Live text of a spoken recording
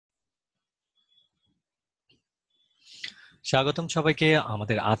স্বাগতম সবাইকে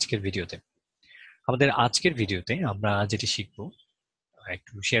আমাদের আজকের ভিডিওতে। আমরা যেটি শিখবো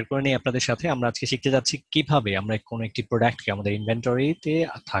একটু শেয়ার করে নিই আপনাদের সাথে। আমরা আজকে শিখতে যাচ্ছি কিভাবে আমরা কোনো একটি প্রোডাক্টকে, আমাদের ইনভেন্টরিতে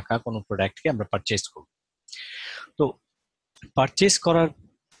থাকা কোনো প্রোডাক্টকে আমরা পারচেজ করব। তো পারচেজ করার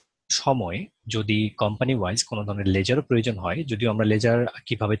সময় যদি কোম্পানি ওয়াইজ কোনো ধরনের লেজারও প্রয়োজন হয়, যদিও আমরা লেজার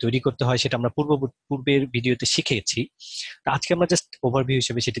কিভাবে তৈরি করতে হয় সেটা আমরা পূর্বের ভিডিওতে শিখেছি। তো আজকে আমরা জাস্ট ওভারভিউ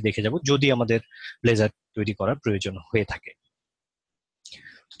হিসেবে সেটি দেখে যাব যদি আমাদের লেজার তৈরি করার প্রয়োজন হয়ে থাকে।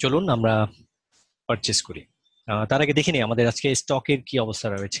 চলুন আমরা পারচেস করি। তার আগে দেখে নিই আমাদের আজকে স্টকের কি অবস্থা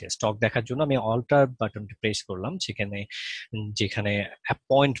রয়েছে। স্টক দেখার জন্য আমি অল্টার বাটনটি প্রেস করলাম, যেখানে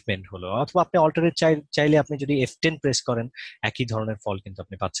অ্যাপয়েন্টমেন্ট হলো, অথবা আপনি অল্টারে চাইলে আপনি যদি F10 প্রেস করেন একই ধরনের ফল কিন্তু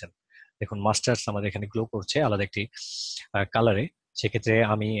আপনি পাচ্ছেন। দেখুন মাস্টার্স আমাদের এখানে গ্লো করছে আলাদা একটি কালারে। সেক্ষেত্রে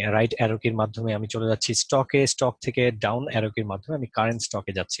আমি রাইট অ্যারোকির মাধ্যমে আমি চলে যাচ্ছি স্টক থেকে ডাউন অ্যারোকির মাধ্যমে আমি কারেন্ট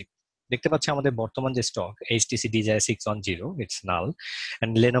স্টকে যাচ্ছি। দেখতে পাচ্ছি আমাদের বর্তমান যে stock HTC Desire 610 it's null,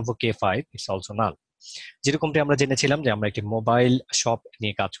 and Lenovo K5 it's also নাল। যেরকমটি আমরা জেনেছিলাম যে আমরা একটি মোবাইল শপ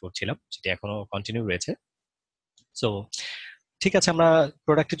নিয়ে কাজ করছিলাম, সেটি এখনো কন্টিনিউ রয়েছে। সো ঠিক আছে, আমরা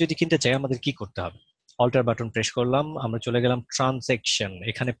প্রোডাক্ট যদি কিনতে চাই আমাদের কি করতে হবে? অল্টার বাটন প্রেস করলাম, আমরা চলে গেলাম ট্রানজ্যাকশন,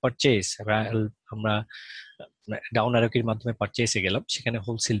 এখানে পারচেজ, আমরা ডাউন অ্যারোকির মাধ্যমে পারচেজে গেলাম, সেখানে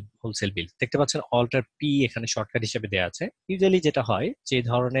হোলসেল বিল দেখতে পাচ্ছেন। অল্টার পি এখানে শর্টকাট হিসেবে দেওয়া আছে। ইউজুয়ালি যেটা হয়, যে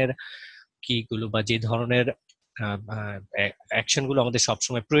ধরনের কিগুলো বা যে ধরনের অ্যাকশন গুলো আমাদের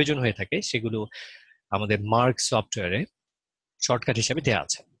সবসময় প্রয়োজন হয়ে থাকে সেগুলো আমাদের মার্ক সফটওয়্যারে শর্টকাট হিসেবে দেওয়া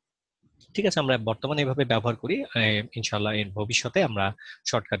আছে। ঠিক আছে, আমরা বর্তমানে এভাবে ব্যবহার করি। ইনশাল্লাহ এর ভবিষ্যতে আমরা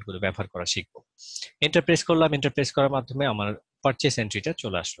শর্টকাট গুলো ব্যবহার করা শিখবো। এন্টার প্রেস করলাম, এন্টার প্রেস করার মাধ্যমে আমার পারচেস এন্ট্রিটা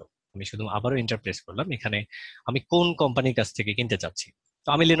চলে আসলো। আমি শুধু আবারও এন্টার প্রেস করলাম, এখানে আমি কোন কোম্পানির কাছ থেকে কিনতে চাচ্ছি। তো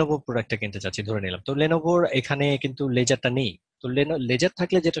আমি লেনোভো প্রোডাক্টটা কিনতে চাচ্ছি ধরে নিলাম। তো লেনোভোর এখানে কিন্তু লেজারটা নেই। তো লেজার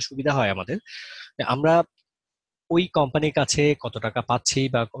থাকলে যেটা সুবিধা হয় আমাদের, আমরা ওই কোম্পানির কাছে কত টাকা পাচ্ছি,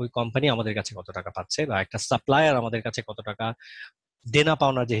 বা ওই কোম্পানি আমাদের কাছে কত টাকা পাচ্ছে, বা একটা সাপ্লায়ার আমাদের কাছে কত টাকা দেনা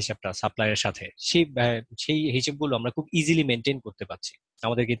পাওনার যে হিসাবটা সাপ্লায়ারের সাথে, সেই হিসেবগুলো আমরা খুব ইজিলি মেনটেন করতে পারছি।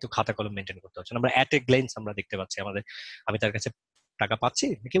 আমাদের কিন্তু খাতা কলম মেনটেন করতে হচ্ছে না। আমরা অ্যাট এ গ্লেন্স আমরা দেখতে পাচ্ছি আমি তার কাছে টাকা পাচ্ছি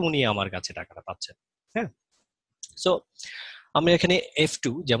নাকি উনি আমার কাছে টাকাটা পাচ্ছেন। হ্যাঁ। সো আমরা এখানে F2,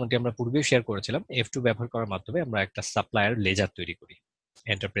 যেমনটি আমরা পূর্বেও শেয়ার করেছিলাম, F2 ব্যবহার করার মাধ্যমে আমরা একটা সাপ্লায়ার লেজার তৈরি করি।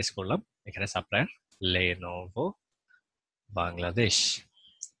 এন্টার প্রেস করলাম, এখানে supplier Lenovo Bangladesh,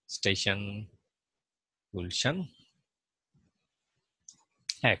 station Gulshan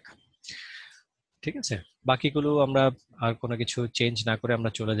 1। ঠিক আছে, বাকিগুলো আমরা আর কোনো কিছু চেঞ্জ না করে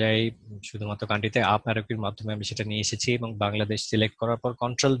আমরা চলে যাই শুধুমাত্র কান্ট্রিতে। আপ অ্যারোকির মাধ্যমে আমি সেটা নিয়ে এসেছি এবং বাংলাদেশ সিলেক্ট করার পর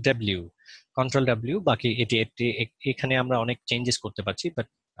কন্ট্রোল ডাব্লিউ। বাকি এটি একটি এখানে আমরা অনেক চেঞ্জেস করতে পারছি, বাট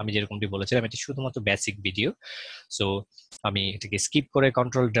আমি যেরকমটি বলেছিলাম এটি শুধুমাত্র বেসিক ভিডিও। সো আমি এটাকে স্কিপ করে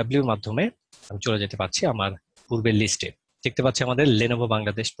কন্ট্রোল ডাব্লিউর মাধ্যমে আমি চলে যেতে পারছি আমার পূর্বের লিস্টে। দেখতে পাচ্ছি আমাদের লেনোভো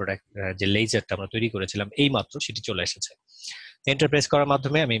বাংলাদেশ প্রোডাক্ট, যে লেজারটা আমরা তৈরি করেছিলাম এই মাত্র, সেটি চলে এসেছে। এন্টার প্রেস করার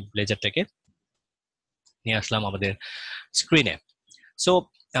মাধ্যমে আমি লেজারটাকে নিয়ে আসলাম আমাদের স্ক্রিনে। সো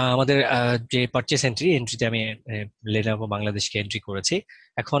আমাদের যে পারচেস এন্ট্রিতে আমি লেনোভো বাংলাদেশকে এন্ট্রি করেছি।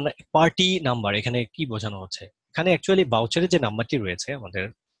 এখন পার্টি নাম্বার এখানে কি বোঝানো হচ্ছে? এখানে অ্যাকচুয়ালি ভাউচারের যে নাম্বারটি রয়েছে আমাদের,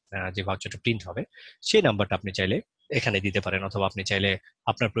 যে ভাউচারটা প্রিন্ট হবে সেই নাম্বারটা আপনি চাইলে এখানে দিতে পারেন, অথবা আপনি চাইলে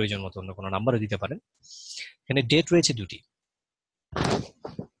আপনার প্রয়োজন মতো অন্য কোনো নাম্বারও দিতে পারেন। এখানে ডেট রয়েছে দুটি।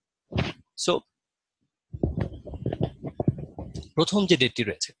 সো প্রথম যে ডেটটি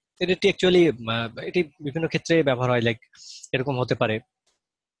রয়েছে, এই ডেটটি অ্যাকচুয়ালি এটি বিভিন্ন ক্ষেত্রে ব্যবহার হয়। লাইক এরকম হতে পারে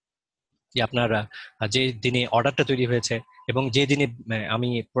যে আপনার যে দিনে অর্ডারটা তৈরি হয়েছে এবং যে দিনে আমি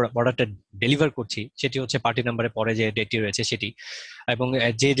অর্ডারটা ডেলিভার করছি সেটি হচ্ছে পার্টি নাম্বারের পরে যে ডেটটি রয়েছে সেটি। এবং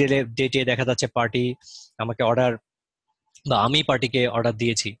যে ডেটে দেখা যাচ্ছে পার্টি আমাকে অর্ডার, বা আমি পার্টিকে অর্ডার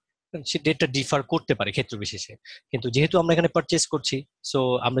দিয়েছি, সে ডেটটা ডিফার করতে পারে ক্ষেত্র বিশেষে। কিন্তু যেহেতু আমরা এখানে পারচেস করছি, সো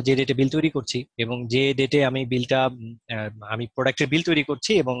আমরা যে ডেটে বিল তৈরি করছি এবং যে ডেটে আমি প্রোডাক্টের বিল তৈরি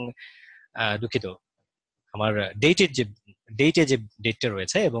করছি, এবং দুঃখিত, আমার ডেটে যে ডেটটা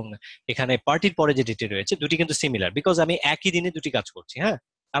রয়েছে এবং এখানে পার্টির পরে যে ডেটে রয়েছে, দুটি কিন্তু সিমিলার, বিকজ আমি একই দিনে দুটি কাজ করছি। হ্যাঁ।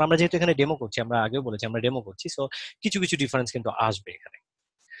 আর আমরা যেহেতু এখানে ডেমো করছি, আমরা আগেও বলেছি আমরা ডেমো করছি, সো কিছু কিছু ডিফারেন্স কিন্তু আসবে এখানে।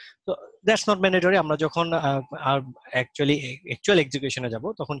 তো দ্যাটস নট ম্যান্ডেটরি। আমরা যখন অ্যাকচুয়াল এক্সিকিউশনে যাব,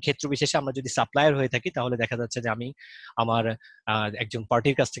 তখন ক্ষেত্র বিশেষে আমরা যদি সাপ্লায়ার হয়ে থাকি তাহলে দেখা যাচ্ছে যে আমি আমার একজন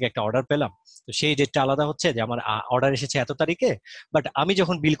পার্টির কাছ থেকে একটা অর্ডার পেলাম। তো সেই ডেটটা আলাদা হচ্ছে যে আমার অর্ডার এসেছে এত তারিখে, বাট আমি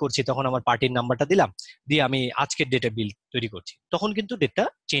যখন বিল করছি তখন আমার পার্টির নাম্বারটা দিলাম, দিয়ে আমি আজকের ডেটে বিল তৈরি করছি, তখন কিন্তু ডেটটা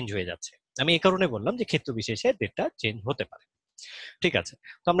চেঞ্জ হয়ে যাচ্ছে। আমি এই কারণে বললাম যে ক্ষেত্র বিশেষে ডেটটা চেঞ্জ হতে পারে। ঠিক আছে,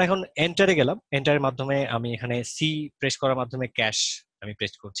 তো আমরা এখন এন্টারে গেলাম। এন্টারের মাধ্যমে আমি এখানে সি প্রেস করার মাধ্যমে ক্যাশ আমি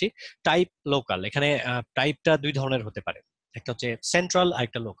প্রেস করছি। টাইপ লোকাল, এখানে টাইপটা দুই ধরনের হতে পারে, একটা হচ্ছে সেন্ট্রাল আর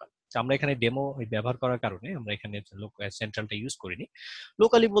একটা লোকাল। আমরা এখানে ডেমো ব্যবহার করার কারণে আমরা এখানে সেন্ট্রালটা ইউজ করিনি।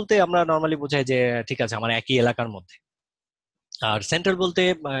 লোকালি বলতে আমরা নর্মালি বোঝাই যে ঠিক আছে আমার একই এলাকার মধ্যে। আর সেন্ট্রাল বলতে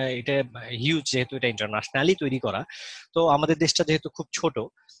এটা হিউজ, যেহেতু এটা ইন্টারন্যাশনালি তৈরি করা, তো আমাদের দেশটা যেহেতু খুব ছোট,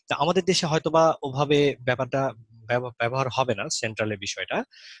 তা আমাদের দেশে হয়তোবা ওভাবে ব্যাপারটা ব্যবহার হবে না সেন্ট্রালের বিষয়টা।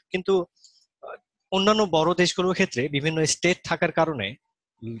 কিন্তু আহ, অন্যান্য বড় দেশগুলোর ক্ষেত্রে বিভিন্ন স্টেট থাকার কারণে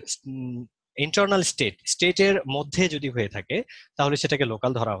ইন্টারনাল স্টেটের মধ্যে যদি হয়ে থাকে তাহলে সেটাকে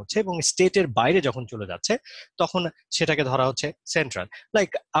লোকাল ধরা হচ্ছে, এবং স্টেটের বাইরে যখন চলে যাচ্ছে তখন সেটাকে ধরা হচ্ছে সেন্ট্রাল। লাইক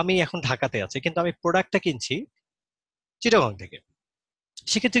আমি এখন ঢাকাতে আছি কিন্তু আমি প্রোডাক্টটা কিনছি চিটাগং থেকে,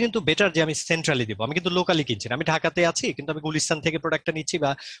 সেক্ষেত্রে কিন্তু বেটার যে আমি সেন্ট্রালি দিব, আমি কিন্তু লোকালি কিনছি না। আমি ঢাকাতে আছি কিন্তু আমি গুলিস্তান থেকে প্রোডাক্টটা নিচ্ছি,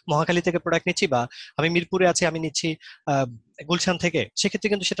 বা মহাখালী থেকে প্রোডাক্ট নিচ্ছি, বা আমি মিরপুরে আছি আমি নিচ্ছি আহ, গুলশান থেকে,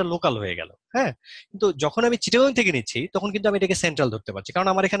 সেক্ষেত্রে কিন্তু সেটা লোকাল হয়ে গেল। হ্যাঁ, কিন্তু যখন আমি চিটাগং থেকে নিচ্ছি তখন কিন্তু আমি এটাকে সেন্ট্রাল ধরতে পারছি, কারণ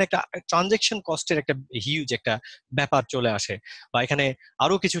আমার এখানে একটা ট্রানজেকশন কস্টের একটা হিউজ একটা ব্যাপার চলে আসে, বা এখানে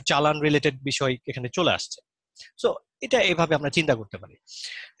আরো কিছু চালান রিলেটেড বিষয় এখানে চলে আসছে। সো এটা এভাবে আমরা চিন্তা করতে পারি।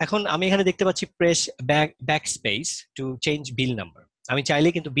 এখন আমি এখানে দেখতে পাচ্ছি press back space to change bill number. আমি চাইলে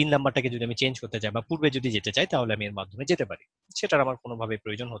কিন্তু বিল নাম্বারটাকে যদি আমি চেঞ্জ করতে চাই বা পূর্বে যদি যেতে চাই তাহলে আমি এর মাধ্যমে যেতে পারি। সেটার আমার কোনোভাবে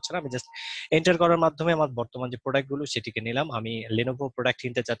প্রয়োজন হচ্ছে না, আমি জাস্ট এন্টার করার মাধ্যমে আমার বর্তমান যে প্রোডাক্ট গুলো সেটিকে নিলাম। আমি লেনোভো প্রোডাক্ট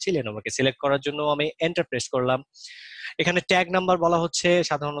কিনতে চাচ্ছি, লেনোভোকে সিলেক্ট করার জন্য আমি এন্টার প্রেস করলাম। এখানে ট্যাগ নাম্বার বলা হচ্ছে,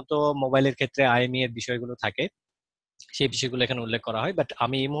 সাধারণত মোবাইলের ক্ষেত্রে আইএমই এর বিষয়গুলো থাকে, সেই বিষয়গুলো এখানে উল্লেখ করা হয়, বাট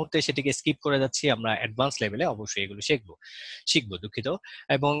আমি এই মুহূর্তে সেটিকে স্কিপ করে যাচ্ছি। আমরা অ্যাডভান্স লেভেলে অবশ্যই এগুলো শিখবো দুঃখিত।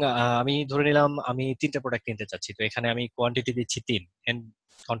 এবং আমি ধরে নিলাম আমি 3টা প্রোডাক্ট কিনতে চাচ্ছি, তো এখানে আমি কোয়ান্টিটি দিচ্ছি 3, এন্ড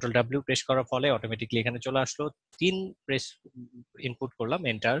কন্ট্রোল ডাব্লিউ প্রেস করার ফলে অটোমেটিকলি এখানে চলে আসলো 3। প্রেস ইনপুট করলাম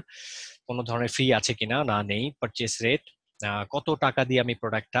এন্টার, কোনো ধরনের ফি আছে কিনা, না নেই, পারচেস রেট, কত টাকা দিয়ে আমি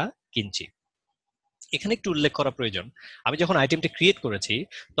প্রোডাক্টটা কিনছি। এখানে একটু উল্লেখ করা প্রয়োজন, আমি যখন আইটেমটি ক্রিয়েট করেছি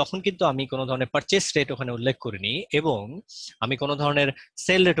তখন কিন্তু আমি কোনো ধরনের পারচেস রেট ওখানে উল্লেখ করিনি, এবং আমি কোনো ধরনের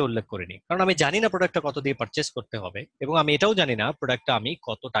সেল রেট উল্লেখ করিনি, কারণ আমি জানি না প্রোডাক্টটা কত দিয়ে পারচেস করতে হবে, এবং আমি এটাও জানি না প্রোডাক্টটা আমি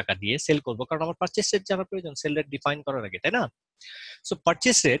কত টাকা দিয়ে সেল করব, কারণ আমার পারচেস রেট জানা প্রয়োজন সেল রেট ডিফাইন করার আগে, তাই না? সো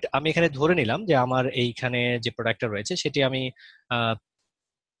পারচেস রেট আমি এখানে ধরে নিলাম যে আমার এইখানে যে প্রোডাক্টটা রয়েছে সেটি আমি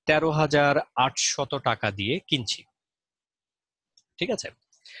 13,800 টাকা দিয়ে কিনছি। ঠিক আছে,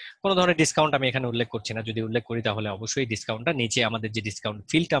 কোনো ধরনের ডিসকাউন্ট আমি এখানে উল্লেখ করছি না, যদি উল্লেখ করি তাহলে অবশ্যই ডিসকাউন্টটা নিচে আমাদের যে ডিসকাউন্ট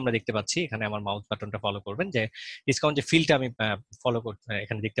ফিল্ডটা আমরা দেখতে পাচ্ছি, এখানে আমার মাউস বাটনটা ফলো করবেন, যে ডিসকাউন্ট যে ফিল্ডটা আমি ফলো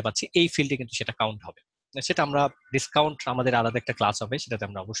এখানে দেখতে পাচ্ছি এই ফিল্ডে কিন্তু সেটা কাউন্ট হবে। সেটা আমরা ডিসকাউন্ট আমাদের আলাদা একটা ক্লাস হবে, সেটাতে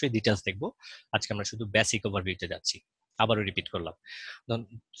আমরা অবশ্যই ডিটেলস দেখবো। আজকে আমরা শুধু বেসিক ওভারভিউতে যাচ্ছি। আবারও রিপিট করলাম।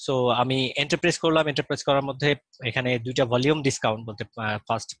 সো আমি এন্টারপ্রেস করলাম, এন্টারপ্রেস করার মধ্যে এখানে 2টা ভলিউম ডিসকাউন্ট বলতে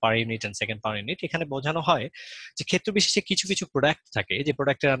first per unit and second per unit, এখানে বোঝানো হয় যে ক্ষেত্র বিশেষে কিছু কিছু প্রোডাক্ট থাকে যে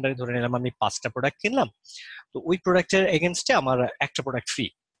প্রোডাক্টের আন্ডারে ধরে নিলাম আমি 5টা প্রোডাক্ট কিনলাম, তো ওই প্রোডাক্টের এগেনস্টে আমার একটা প্রোডাক্ট ফ্রি।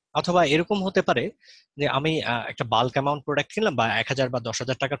 অথবা এরকম হতে পারে যে আমি একটা বাল্ক অ্যামাউন্ট প্রোডাক্ট কিনলাম, বা 1,000 বা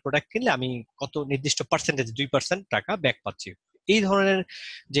 10,000 টাকার প্রোডাক্ট কিনলে আমি কত নির্দিষ্ট পার্সেন্টেজ 2% টাকা ব্যাক পাচ্ছি। এই ধরনের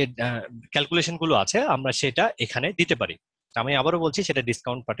যে ক্যালকুলেশন গুলো আছে আমরা সেটা এখানে দিতে পারি। আমি আবারও বলছি সেটা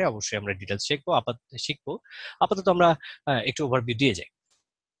ডিসকাউন্ট পার্টে অবশ্যই আমরা ডিটেলস শিখবো। আপাতত আমরা একটু ওভারভিউ দিয়ে যাই।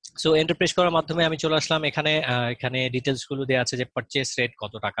 সো এন্টারপ্রেস করার মাধ্যমে আমি চলে আসলাম এখানে। এখানে ডিটেলস গুলো দেওয়া আছে যে পারচেস রেট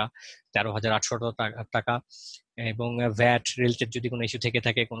কত টাকা, 13,800 টাকা, এবং ভ্যাট রিলেটেড যদি কোনো ইস্যু থেকে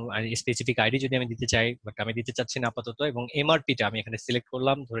থাকে, কোনো স্পেসিফিক আইডি যদি আমি দিতে চাই, বাট আমি দিতে চাচ্ছি না আপাতত, এবং এমআরপিটা আমি এখানে সিলেক্ট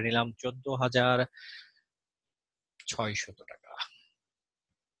করলাম, ধরে নিলাম 14,600 টাকা।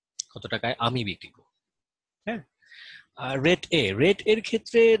 কত টাকায় আমি বিক্রি করবো? হ্যাঁ, রেট এর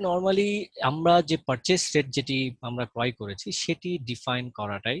ক্ষেত্রে নর্মালি আমরা যে পারচেস রেট যেটি আমরা ক্রয় করেছি সেটি ডিফাইন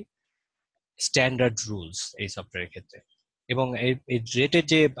করাটাই স্ট্যান্ডার্ড রুলস এই সফটওয়্যারের ক্ষেত্রে। এবং এই রেটের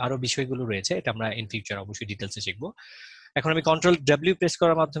যে আরো বিষয়গুলো রয়েছে এটা আমরা ইন ফিউচার অবশ্যই ডিটেলসে শিখবো। এখন আমি কন্ট্রোল ডাব্লিউ প্রেস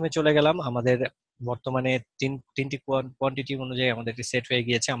করার মাধ্যমে চলে গেলাম আমাদের বর্তমানে তিনটি কোয়ান্টিটি অনুযায়ী আমাদের সেট হয়ে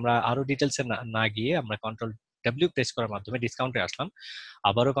গিয়েছে। আমরা আরো ডিটেলসে না গিয়ে আমরা কন্ট্রোল ডাব্লিউ প্রেস করার মাধ্যমে ডিসকাউন্টে আসলাম।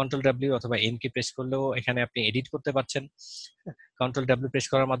 আবারও কন্ট্রোল ডাব্লিউ অথবা এম কি প্রেস করলেও এখানে আপনি এডিট করতে পারছেন। কন্ট্রোল ডাব্লিউ প্রেস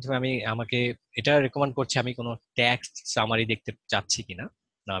করার মাধ্যমে আমাকে এটা রেকমেন্ড করছে আমি কোনো ট্যাক্স সামারি দেখতে চাচ্ছি কিনা।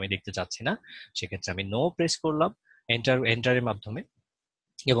 না, আমি দেখতে চাচ্ছি না, সেক্ষেত্রে আমি নো প্রেস করলাম এন্টারের মাধ্যমে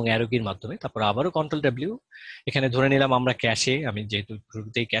এবং অ্যারো কির মাধ্যমে। তারপর আবারও কন্ট্রোল ডাব্লিউ, এখানে ধরে নিলাম আমরা ক্যাশে, আমি যেহেতু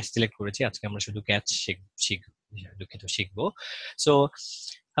শুরুতেই ক্যাশ সিলেক্ট করেছি, আজকে আমরা শুধু ক্যাশ শিখবো। সো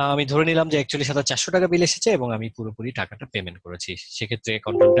আমি ধরে নিলাম যে 41,400 টাকা বিল এসেছে এবং আমি পুরোপুরি টাকাটা পেমেন্ট করেছি। সেক্ষেত্রে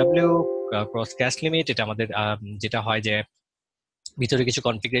control W cross cash limit, এটা আমাদের যেটা হয় যে ভিতরে কিছু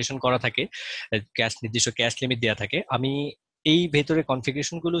কনফিগারেশন করা থাকে, নির্দিষ্ট ক্যাশ লিমিট দেওয়া থাকে। আমি এই ভেতরে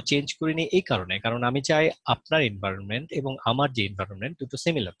কনফিগারেশন গুলো চেঞ্জ করিনি এই কারণে, কারণ আমি চাই আপনার এনভায়রনমেন্ট এবং আমার যে এনভায়রনমেন্ট দুটো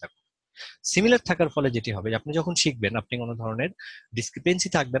সিমিলার থাকুক। সিমিলার থাকার ফলে যেটি হবে, আপনি যখন শিখবেন আপনি কোনো ধরনের ডিসক্রিপেন্সি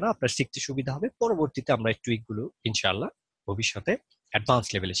থাকবে না, আপনার শিখতে সুবিধা হবে। পরবর্তীতে আমরা টুইক গুলো ইনশাআল্লাহ ভবিষ্যতে অ্যাডভান্স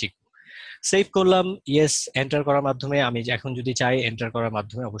লেভেলে শিখবো। সেভ করলাম, ইয়েস এন্টার করার মাধ্যমে আমি এখন যদি চাই এন্টার করার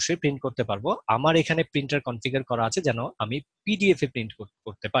মাধ্যমে অবশ্যই প্রিন্ট করতে পারবো। আমার এখানে প্রিন্টার কনফিগার করা আছে যেন আমি পিডিএফ এ প্রিন্ট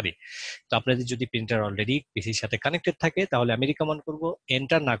করতে পারি। তো আপনাদের যদি প্রিন্টার অলরেডি পিসির সাথে কানেক্টেড থাকে তাহলে আমি রিকমেন্ড করব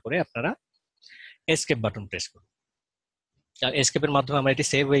এন্টার না করে আপনারা এসকেপ বাটন প্রেস করুন। আর এসকেপের মাধ্যমে আমার এটি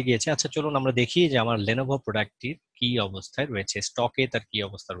সেভ হয়ে গিয়েছে। আচ্ছা চলুন আমরা দেখি যে আমার লেনোভো প্রোডাক্টটির কি অবস্থায় রয়েছে, স্টকে তার কি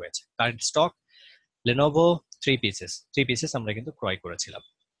অবস্থা রয়েছে। কারেন্ট স্টক লেনোভো 3 পিসেস আমরা কিন্তু ক্রয় করেছিলাম।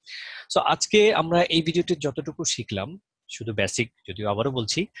 সো আজকে আমরা এই ভিডিওতে যতটুকু শিখলাম, শুধু বেসিক, যদিও আবারও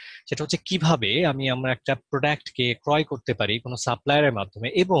বলছি, সেটা হচ্ছে কিভাবে আমরা একটা প্রোডাক্টকে ক্রয় করতে পারি কোনো সাপ্লায়ারের মাধ্যমে,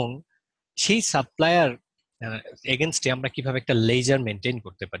 এবং সেই সাপ্লায়ার এগেনস্টে আমরা কিভাবে একটা লেজার মেনটেন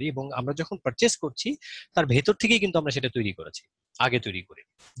করতে পারি, এবং আমরা যখন পারচেস করছি তার ভেতর থেকেই কিন্তু আমরা সেটা তৈরি করেছি, আগে তৈরি করি।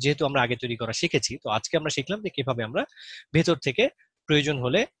 যেহেতু আমরা আগে তৈরি করা শিখেছি, তো আজকে আমরা শিখলাম যে কিভাবে আমরা ভেতর থেকে প্রয়োজন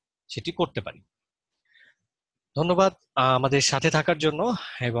হলে সেটি করতে পারি। ধন্যবাদ আমাদের সাথে থাকার জন্য,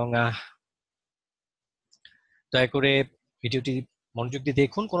 এবং দয়া করে ভিডিওটি মনোযোগ দিয়ে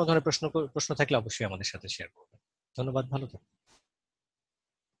দেখুন। কোনো ধরনের প্রশ্ন থাকলে অবশ্যই আমাদের সাথে শেয়ার করবেন। ধন্যবাদ, ভালো থাকুন।